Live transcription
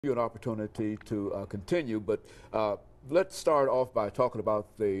you an opportunity to continue, but let's start off by talking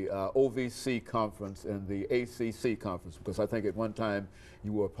about the OVC conference and the ACC conference, because I think at one time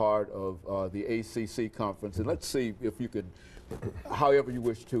you were part of the ACC conference, and let's see if you could, however you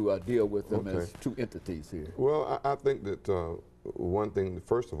wish to deal with them as two entities here. Well, I think that one thing,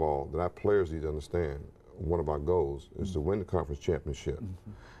 first of all, that our players need to understand, one of our goals is to win the conference championship.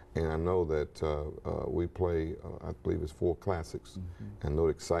 And I know that we play, I believe it's 4 classics. I know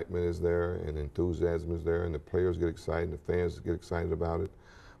the excitement is there and enthusiasm is there and the players get excited and the fans get excited about it.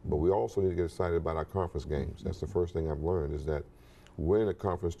 But we also need to get excited about our conference games. That's the first thing I've learned, is that winning a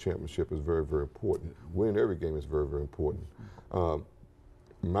conference championship is very, very important. Winning every game is very, very important.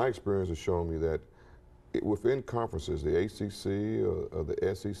 My experience has shown me that within conferences, the ACC or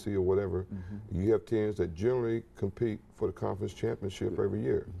the SEC or whatever, you have teams that generally compete for the conference championship every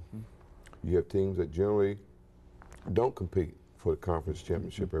year. You have teams that generally don't compete for the conference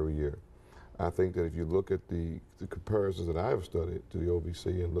championship every year. I think that if you look at the comparisons that I have studied to the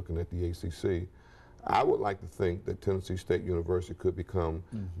OVC and looking at the ACC, I would like to think that Tennessee State University could become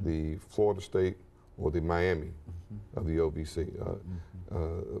the Florida State or the Miami of the OVC.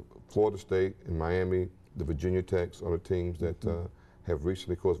 Florida State and Miami, the Virginia Techs are the teams that have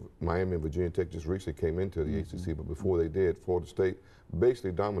recently, of course, Miami and Virginia Tech just recently came into the ACC, but before they did, Florida State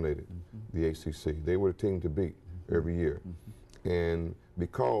basically dominated the ACC. They were the team to beat every year. And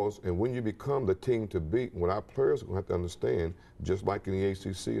when you become the team to beat, what our players are going to have to understand, just like in the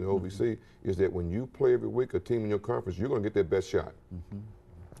ACC and OVC, is that when you play every week a team in your conference, you're going to get their best shot.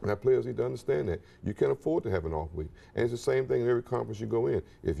 And our players need to understand that. You can't afford to have an off week. And it's the same thing in every conference you go in.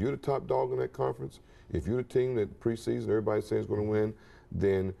 If you're the top dog in that conference, if you're the team that preseason everybody says is going to win,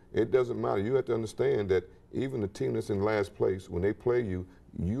 then it doesn't matter. You have to understand that even the team that's in last place, when they play you,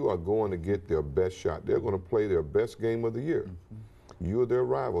 you are going to get their best shot. They're going to play their best game of the year. You're their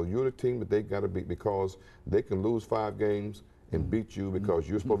rival. You're the team that they got to beat, because they can lose 5 games and beat you because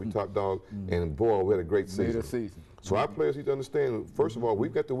you're supposed to be top dog, and boy, we had a great season. So our players need to understand, first of all,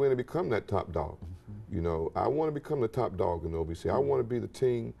 we've got to win and become that top dog. You know, I want to become the top dog in the OVC. I want to be the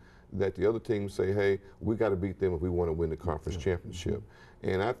team that the other teams say, hey, we got to beat them if we want to win the conference championship.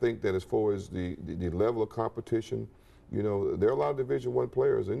 And I think that as far as the level of competition, you know, there are a lot of Division I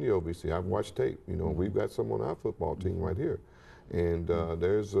players in the OVC. I've watched tape. You know, we've got some on our football team right here. And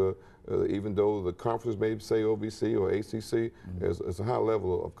there's even though the conferences may say OVC or ACC, there's a high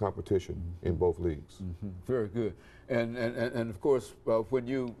level of competition in both leagues. Very good. And of course, when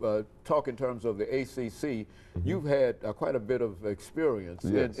you talk in terms of the ACC, you've had quite a bit of experience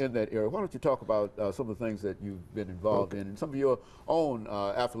in that area. Why don't you talk about some of the things that you've been involved in and some of your own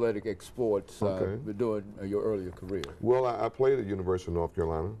athletic exploits during your earlier career? Well, I played at University of North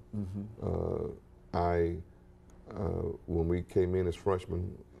Carolina. When we came in as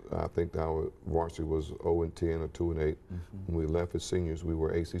freshmen, I think our varsity was 0-10 or 2-8. When we left as seniors, we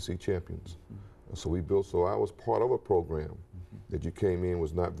were ACC champions. So I was part of a program that you came in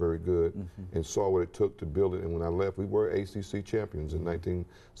was not very good and saw what it took to build it. And when I left, we were ACC champions in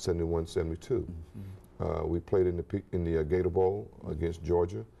 1971-72. We played in the Gator Bowl against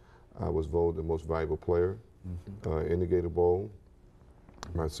Georgia. I was voted the most valuable player in the Gator Bowl.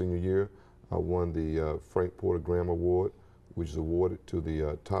 My senior year, I won the Frank Porter Graham Award, which is awarded to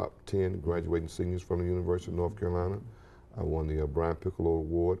the top 10 graduating seniors from the University of North Carolina. I won the Brian Piccolo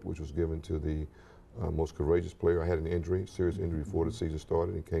Award, which was given to the most courageous player. I had an injury, serious injury before the season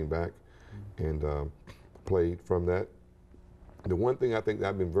started, and came back and played from that. The one thing I think that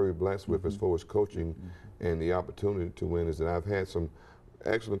I've been very blessed with as far as coaching and the opportunity to win is that I've had some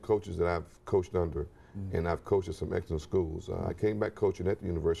excellent coaches that I've coached under. And I've coached at some excellent schools. I came back coaching at the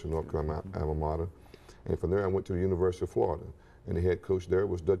University of North Carolina, alma mater, and from there I went to the University of Florida. And the head coach there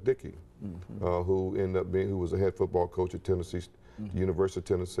was Doug Dickey, who was the head football coach at Tennessee, University of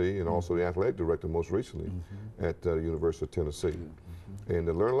Tennessee, and also the athletic director most recently at the University of Tennessee. And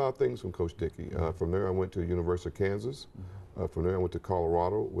I learned a lot of things from Coach Dickey. From there I went to the University of Kansas. From there I went to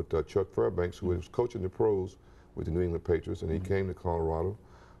Colorado with Chuck Fairbanks, who was coaching the pros with the New England Patriots, and he came to Colorado.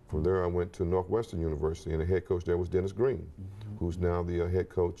 From there, I went to Northwestern University, and the head coach there was Dennis Green, who's now the head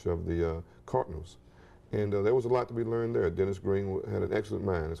coach of the Cardinals. And there was a lot to be learned there. Dennis Green had an excellent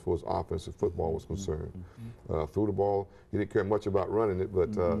mind as far as offensive football was concerned. Threw the ball, he didn't care much about running it,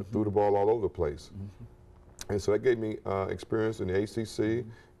 but threw the ball all over the place. And so that gave me experience in the ACC,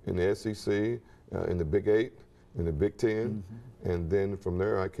 in the SEC, in the Big 8, in the Big 10. And then from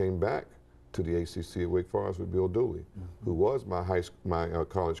there, I came back to the ACC at Wake Forest with Bill Dooley, who was my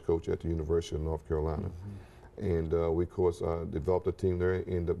college coach at the University of North Carolina. And we, of course, developed a team there and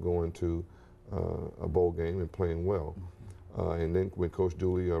ended up going to a bowl game and playing well. and then when Coach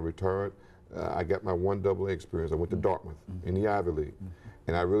Dooley retired, I got my 1AA experience. I went to Dartmouth in the Ivy League.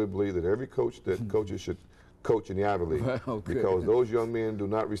 And I really believe that every coach that coaches should coach in the Ivy League Okay. because those young men do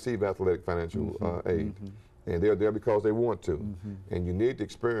not receive athletic financial aid. And they're there because they want to. And you need to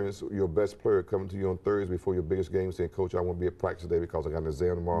experience your best player coming to you on Thursday before your biggest game saying, Coach, I want to be at practice today because I got an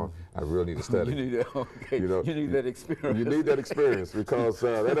exam tomorrow. I really need to study. You need that, okay. You know, you need that experience. You need that experience because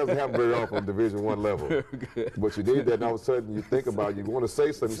that doesn't happen very often on Division I level. But you need that, and all of a sudden you think about it, you want to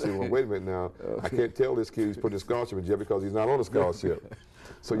say something, you say, well, wait a minute now, I can't tell this kid he's putting a scholarship in jail because he's not on a scholarship.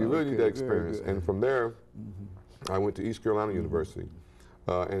 So you really need that experience. And from there, I went to East Carolina University.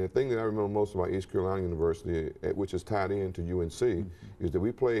 And the thing that I remember most about East Carolina University, which is tied into UNC, is that we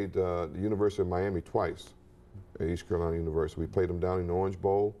played the University of Miami twice at East Carolina University. We played them down in the Orange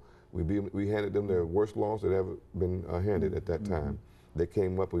Bowl. We handed them their worst loss that ever been handed at that time. They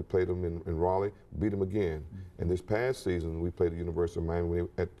came up, we played them in Raleigh, beat them again. And this past season, we played the University of Miami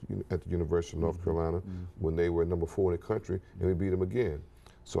at the University of North Carolina when they were number 4 in the country, and we beat them again.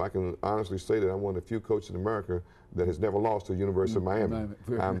 So I can honestly say that I'm one of the few coaches in America that has never lost to the University of Miami.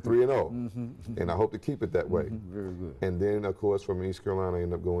 I'm 3-0, and I hope to keep it that way. Very good. And then, of course, from East Carolina, I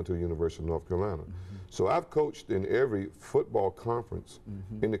ended up going to the University of North Carolina. So I've coached in every football conference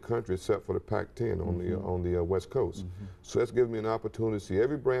in the country except for the Pac-10 on the West Coast. So that's given me an opportunity to see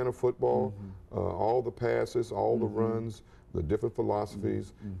every brand of football, all the passes, all the runs, the different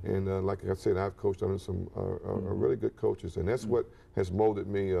philosophies, and like I said, I've coached under some really good coaches, and that's what has molded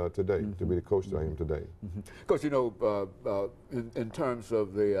me today to be the coach that I am today. Coach, you know, in terms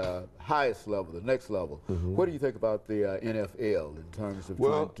of the highest level, the next level, what do you think about the NFL in terms of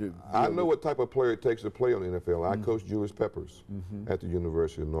trying to? I know what type of player it takes to play on the NFL. I coached Julius Peppers at the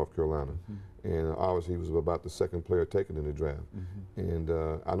University of North Carolina, and obviously he was about the 2nd player taken in the draft. And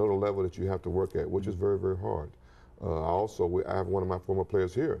I know the level that you have to work at, which is very, very hard. I have one of my former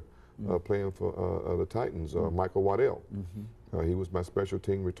players here playing for the Titans, Michael Waddell. He was my special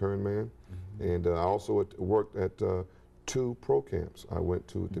team return man. And I also worked at 2 pro camps. I went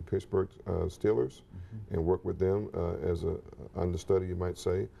to the Pittsburgh Steelers and worked with them as an understudy, you might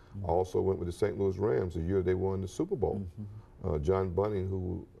say. I also went with the St. Louis Rams the year they won the Super Bowl. John Bunning,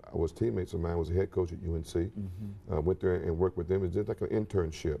 who was teammates of mine, was the head coach at UNC. Went there and worked with them. It did like an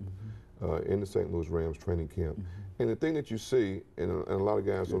internship in the St. Louis Rams training camp. And the thing that you see, and a lot of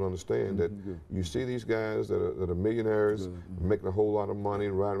guys don't understand, that you see these guys that are millionaires, making a whole lot of money,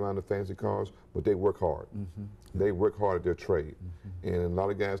 riding around the fancy cars, but they work hard. They work hard at their trade. And a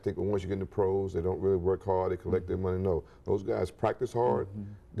lot of guys think, well, once you get into pros, they don't really work hard, they collect their money. No, those guys practice hard,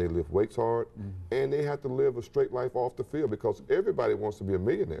 they lift weights hard, and they have to live a straight life off the field because everybody wants to be a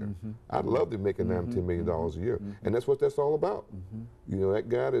millionaire. I'd love to make $9 or $10 million a year, and that's what that's all about. You know, that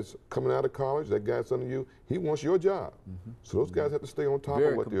guy that's coming out of college, that guy that's under you, he wants your job. So those guys have to stay on top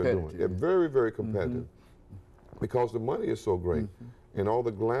of what they're doing. They're very, very competitive because the money is so great. And all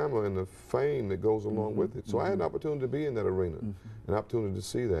the glamour and the fame that goes along with it. So I had an opportunity to be in that arena, an opportunity to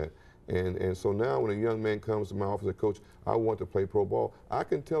see that. And so now when a young man comes to my office and Coach, I want to play pro ball, I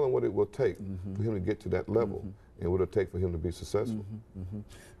can tell him what it will take for him to get to that level and what it will take for him to be successful.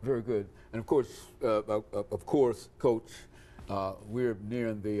 Very good. And of course, Coach, we're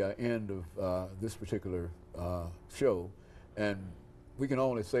nearing the end of this particular show, and we can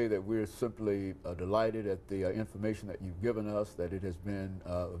only say that we're simply delighted at the information that you've given us, that it has been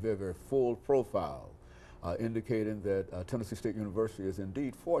a very, very full profile, indicating that Tennessee State University is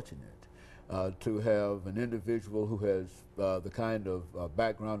indeed fortunate to have an individual who has the kind of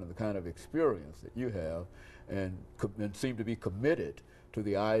background and the kind of experience that you have, and seem to be committed to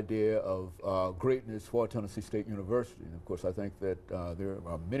the idea of greatness for Tennessee State University. And of course, I think that there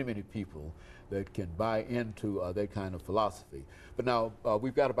are many, many people that can buy into that kind of philosophy. But now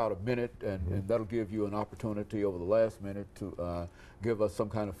we've got about a minute, and that'll give you an opportunity over the last minute to give us some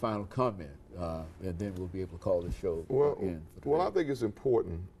kind of final comment, and then we'll be able to call the show in. Well, I think it's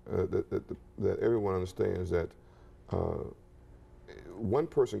important that everyone understands that one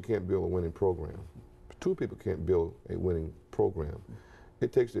person can't build a winning program. 2 people can't build a winning program.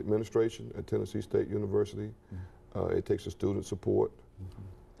 It takes the administration at Tennessee State University. It takes the student support.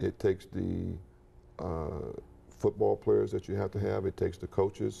 It takes the football players that you have to have. It takes the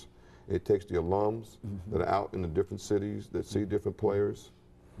coaches. It takes the alums that are out in the different cities that see different players.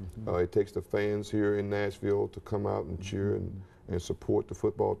 It takes the fans here in Nashville to come out and cheer and support the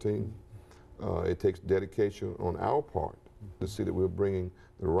football team. It takes dedication on our part to see that we're bringing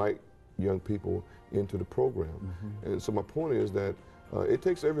the right young people into the program. And so my point is that it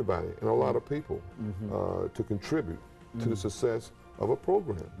takes everybody and a lot of people to contribute to the success of a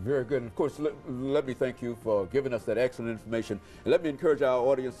program. Very good. And of course, let me thank you for giving us that excellent information. And let me encourage our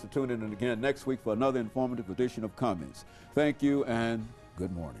audience to tune in again next week for another informative edition of Comments. Thank you and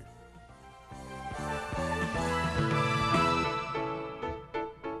good morning.